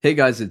Hey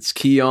guys, it's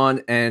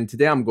Keon, and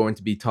today I'm going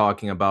to be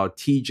talking about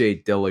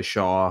TJ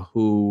Dillashaw,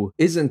 who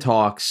is in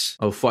talks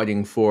of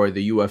fighting for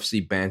the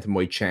UFC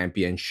Bantamweight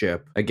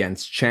Championship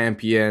against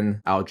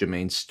champion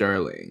Aljamain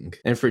Sterling.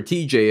 And for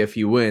TJ, if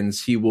he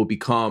wins, he will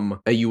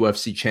become a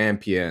UFC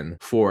champion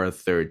for a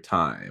third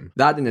time.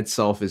 That in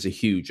itself is a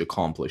huge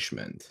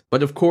accomplishment.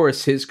 But of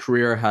course, his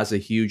career has a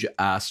huge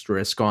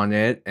asterisk on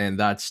it, and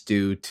that's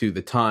due to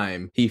the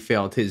time he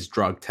failed his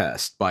drug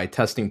test by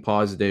testing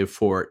positive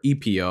for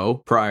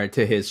EPO prior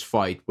to his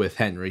fight with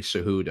Henry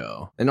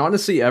Cejudo. And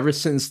honestly, ever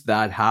since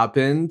that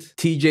happened,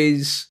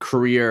 TJ's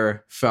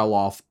career fell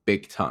off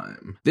big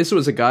time. This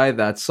was a guy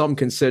that some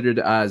considered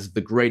as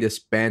the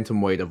greatest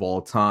bantamweight of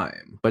all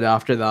time. But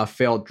after that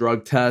failed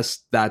drug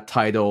test, that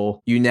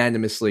title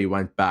unanimously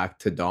went back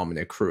to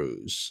Dominick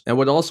Cruz. And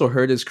what also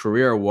hurt his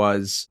career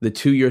was the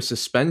 2-year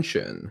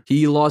suspension.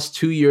 He lost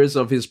 2 years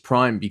of his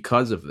prime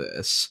because of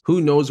this.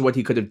 Who knows what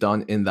he could have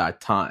done in that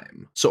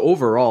time? So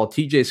overall,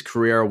 TJ's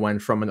career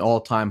went from an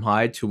all-time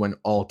high to an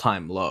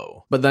all-time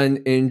low. But then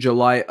in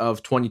July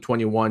of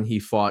 2021, he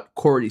fought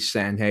Corey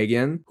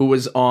Sandhagen, who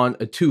was on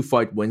a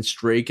 2-fight win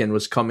streak and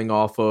was coming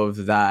off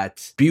of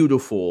that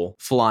beautiful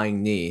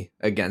flying knee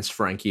against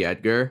Frankie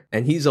Edgar.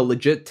 And he's a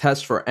legit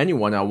test for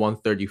anyone at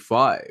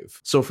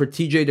 135. So for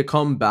TJ to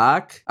come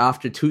back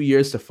after 2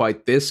 years to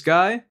fight this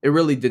guy, it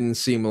really didn't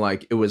seem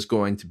like it was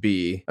going to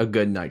be a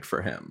good night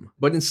for him.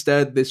 But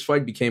instead, this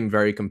fight became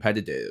very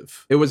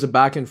competitive. It was a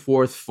back and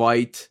forth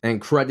fight,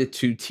 and credit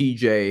to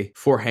TJ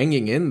for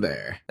hanging in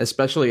there,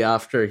 especially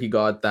after he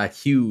got that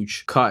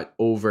huge cut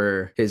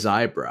over his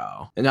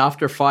eyebrow. And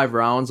after 5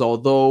 rounds,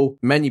 although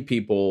many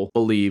people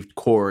believed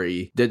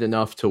Corey did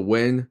enough to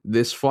win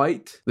this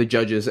fight, the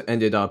judges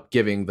ended up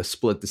giving the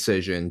split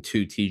decision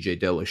to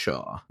TJ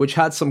Dillashaw, which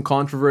had some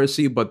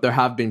controversy, but there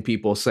have been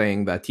people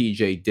saying that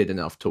TJ did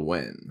enough to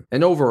win.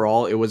 And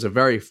overall, it was a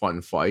very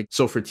fun fight.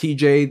 So for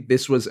TJ,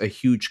 this was a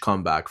huge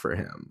comeback for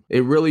him.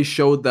 It really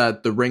showed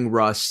that the ring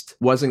rust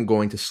wasn't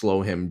going to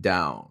slow him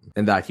down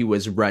and that he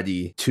was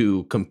ready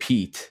to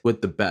compete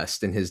with the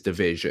best in his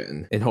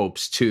division in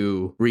hopes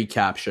to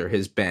recapture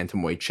his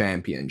bantamweight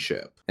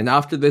championship. And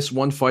after this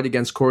one fight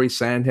against Corey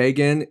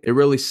Sandhagen, it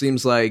really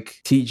seems like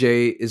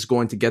TJ is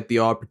going to get the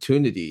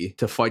opportunity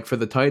to fight for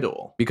the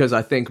title, because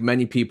I think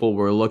many people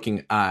were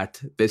looking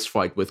at this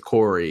fight with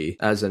Corey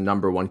as a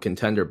 #1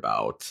 contender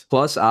bout.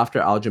 Plus, after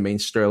Aljamain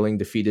Sterling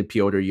defeated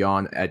Petr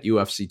Yan at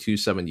UFC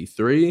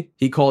 273,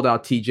 he called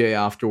out TJ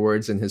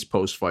afterwards in his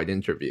post-fight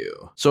interview.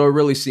 So it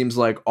really seems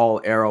like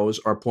all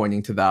arrows are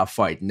pointing to that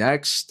fight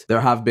next.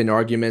 There have been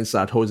arguments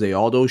that Jose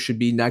Aldo should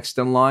be next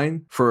in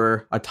line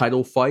for a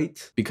title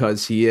fight,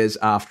 because he is,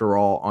 after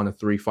all, on a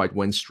 3-fight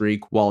win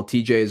streak, while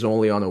TJ is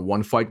only on a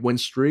 1-fight win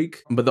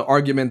streak. But the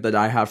argument that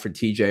I have for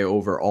TJ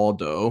over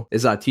Aldo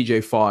is that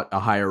TJ fought a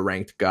higher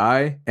ranked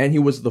guy, and he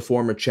was the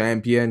former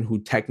champion who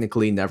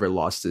technically never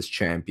lost his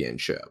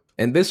championship.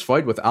 And this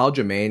fight with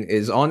Aljamain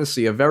is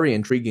honestly a very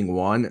intriguing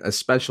one,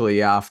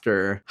 especially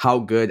after how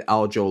good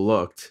Aljo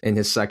looked in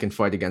his second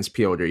fight against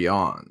Petr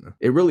Yan.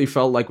 It really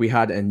felt like we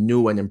had a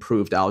new and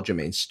improved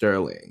Aljamain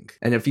Sterling.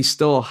 And if he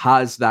still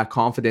has that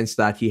confidence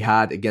that he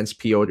had against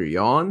Petr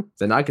Yan,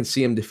 then I can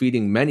see him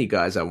defeating many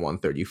guys at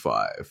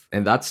 135.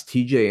 And that's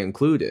TJ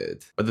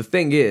included. But the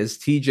thing is,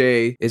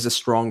 TJ is a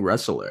strong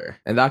wrestler,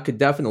 and that could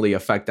definitely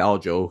affect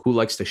Aljo, who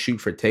likes to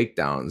shoot for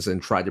takedowns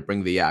and try to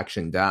bring the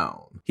action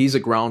down. He's a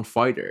ground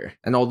fighter,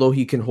 and although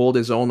he can hold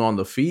his own on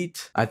the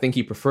feet, I think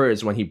he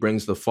prefers when he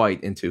brings the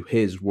fight into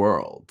his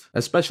world,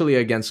 especially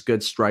against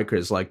good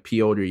strikers like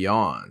Petr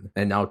Yan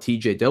and now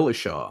TJ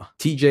Dillashaw.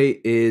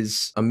 TJ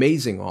is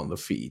amazing on the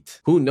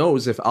feet. Who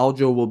knows if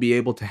Aljo will be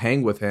able to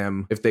hang with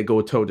him if they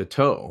go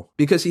toe-to-toe,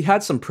 because he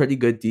had some pretty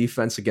good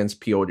defense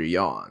against Petr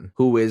Yan,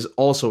 who is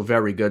also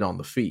very good on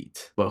the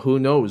feet. But who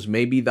knows,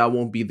 maybe that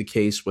won't be the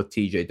case with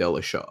TJ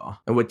Dillashaw.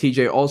 And with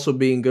TJ also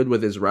being good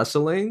with his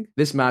wrestling,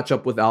 this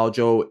matchup with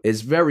Aljo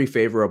is very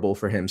favorable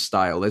for him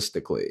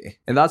stylistically.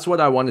 And that's what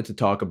I wanted to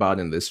talk about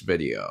in this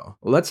video.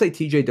 Let's say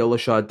TJ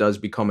Dillashaw does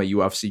become a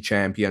UFC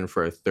champion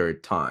for a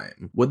third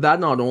time. Would that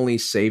not only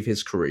save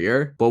his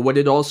career, but would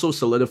it also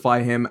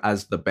solidify him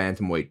as the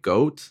bantamweight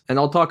GOAT? And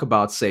I'll talk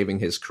about saving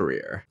his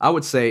career. I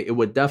would say it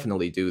would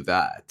definitely do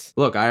that.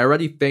 Look, I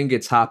already think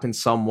it's happened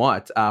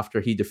somewhat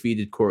after he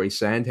defeated Corey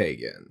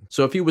Sandhagen.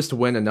 So if he was to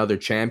win another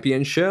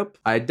championship,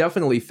 I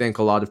definitely think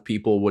a lot of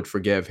people would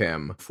forgive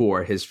him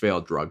for his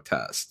failed drug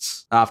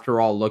tests. After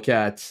all, look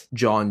at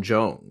Jon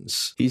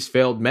Jones. He's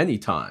failed many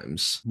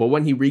times, but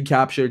when he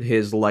recaptured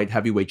his light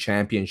heavyweight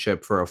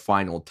championship for a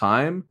final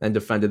time and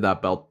defended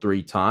that belt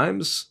 3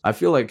 times, I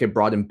feel like it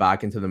brought him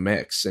back into the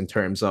mix in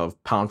terms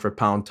of pound for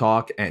pound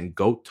talk and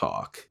GOAT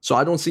talk. So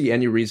I don't see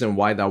any reason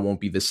why that won't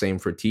be the same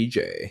for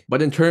TJ.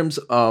 But in terms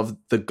of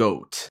the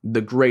GOAT,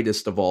 the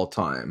greatest of all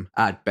time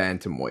at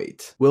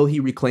bantamweight, will he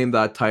reclaim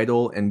that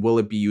title and will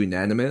it be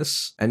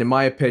unanimous? And in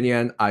my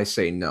opinion, I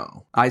say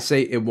no. I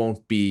say it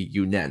won't be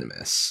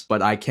unanimous,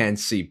 but I can't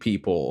see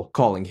people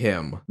calling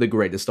him the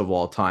greatest of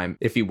all time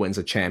if he wins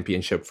a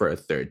championship for a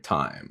third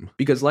time.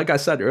 Because like I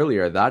said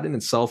earlier, that in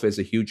itself is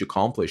a huge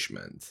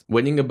accomplishment.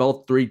 Winning a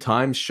belt 3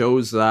 times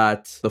shows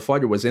that the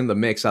fighter was in the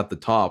mix at the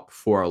top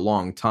for a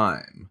long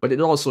time. But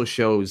it also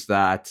shows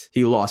that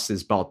he lost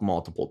his belt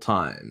multiple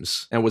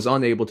times and was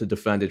unable to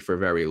defend it for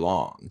very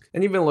long.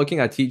 And even looking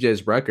at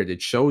TJ's record,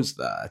 it shows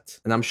that.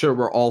 And I'm sure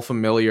we're all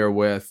familiar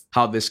with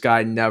how this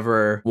guy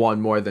never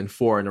won more than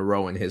 4 in a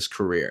row in his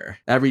career.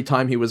 Every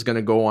time he was going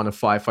to go on a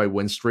 5-fight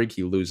win streak,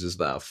 he loses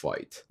that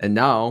fight. And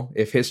now,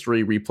 if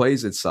history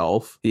replays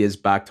itself, he is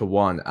back to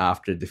 1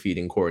 after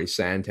defeating Corey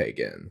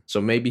Sandhagen.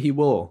 So maybe he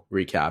will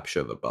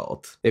recapture the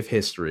belt if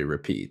history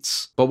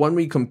repeats. But when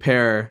we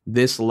compare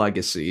this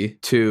legacy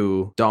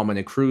to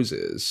Dominick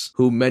Cruz's,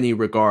 who many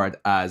regard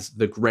as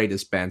the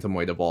greatest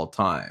bantamweight of all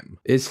time,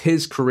 is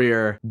his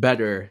career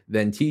better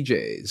than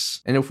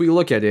TJ's? And if we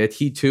look at it,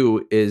 he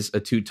too is a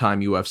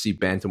 2-time UFC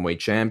bantamweight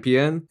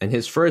champion, and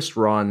his first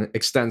run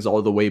extends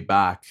all the way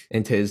back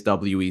into his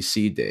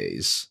WEC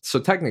days. So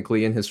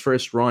technically, in his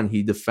first run,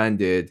 he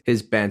defended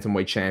his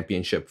bantamweight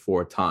championship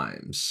 4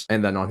 times.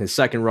 And then on his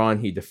second run,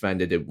 he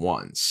defended it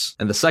once.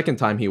 And the second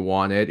time he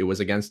won it, it was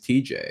against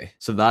TJ.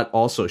 So that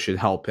also should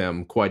help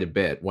him quite a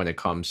bit when it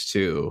comes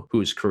to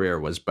whose career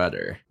was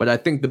better. But I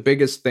think the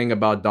biggest thing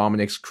about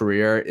Dominick's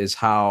career is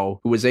how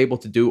he was able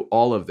to do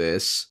all of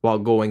this while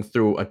going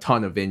through a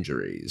ton of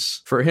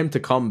injuries. For him to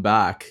come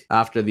back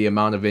after the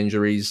amount of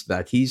injuries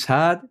that he's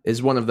had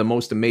is one of the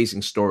most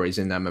amazing stories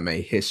in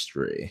MMA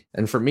history.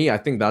 And for me, I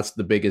think that's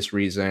the biggest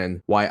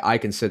reason why I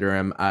consider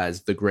him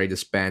as the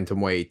greatest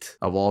bantamweight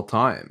of all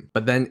time.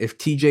 But then if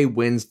TJ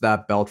wins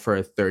that belt for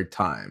a third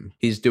time,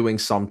 he's doing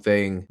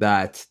something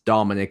that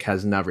Dominick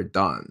has never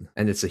done.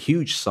 And it's a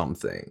huge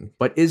something.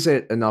 But is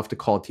it enough to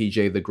call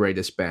TJ the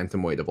greatest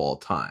bantamweight of all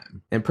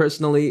time? And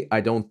personally,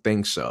 I don't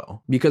think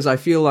so. Because I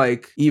feel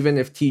like even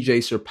if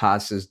TJ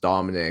surpasses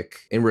Dominick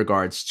in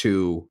regards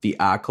to the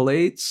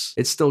accolades,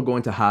 it's still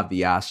going to have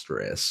the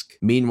asterisk.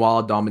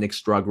 Meanwhile,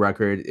 Dominick's drug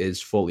record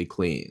is fully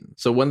clean.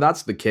 So when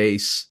that's the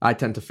case, I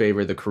tend to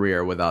favor the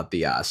career without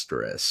the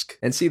asterisk.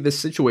 And see, this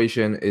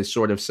situation is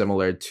sort of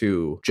similar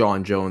to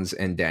Jon Jones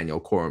and Daniel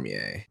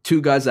Cormier,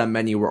 2 guys that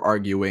many were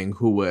arguing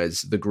who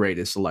was the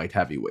greatest light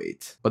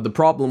heavyweight. But the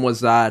problem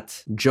was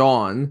that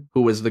Jon,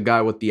 who was the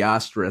guy with the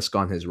asterisk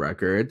on his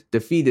record,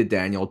 defeated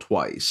Daniel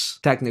twice.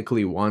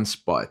 Technically once,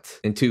 but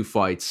in 2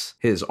 fights,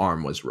 his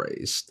arm was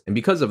raised. And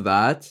because of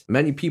that,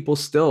 many people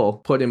still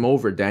put him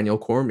over Daniel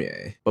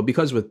Cormier. But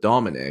because with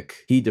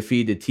Dominick, he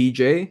defeated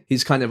TJ,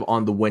 he's kind of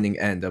on the winning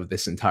end of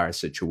this entire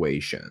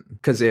situation.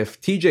 Because if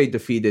TJ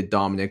defeated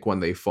Dominick when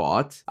they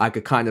fought, I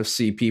could kind of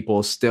see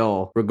people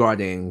still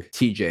regarding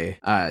TJ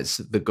as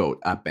the GOAT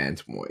at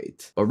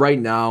bantamweight. But right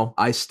now,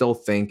 I still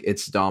think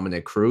it's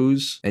Dominick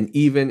Cruz. And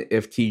even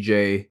if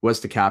TJ was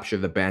to capture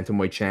the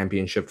bantamweight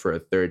championship for a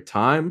third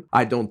time,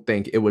 I don't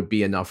think it would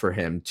be enough for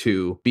him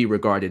to be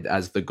regarded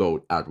as the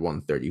GOAT at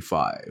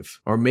 135.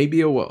 Or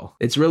maybe it will.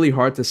 It's really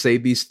hard to say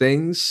these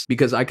things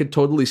because I could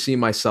totally see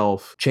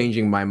myself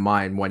changing my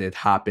mind when it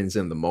happens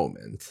in the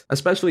moment.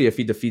 Especially if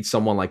he defeats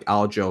someone like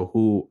Aljo,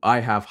 who I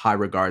have high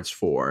regards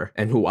for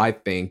and who I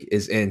think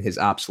is in his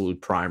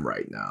absolute prime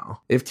right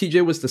now. If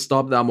TJ was to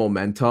stop that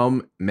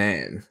momentum,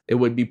 man, it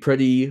would be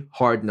pretty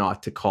hard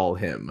not to call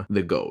him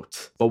the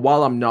GOAT. But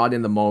while I'm not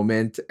in the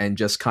moment and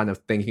just kind of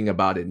thinking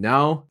about it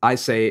now, I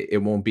say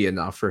it won't be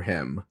enough for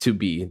him to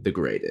be the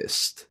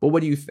greatest. But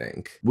what do you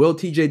think? Will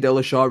TJ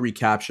Dillashaw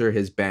recapture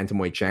his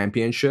bantamweight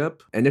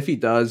championship? And if he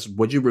does,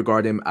 would you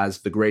regard him as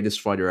the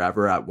greatest fighter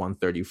ever at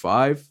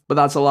 135? But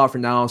that's a lot for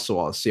now, so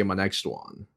I'll see you in my next one.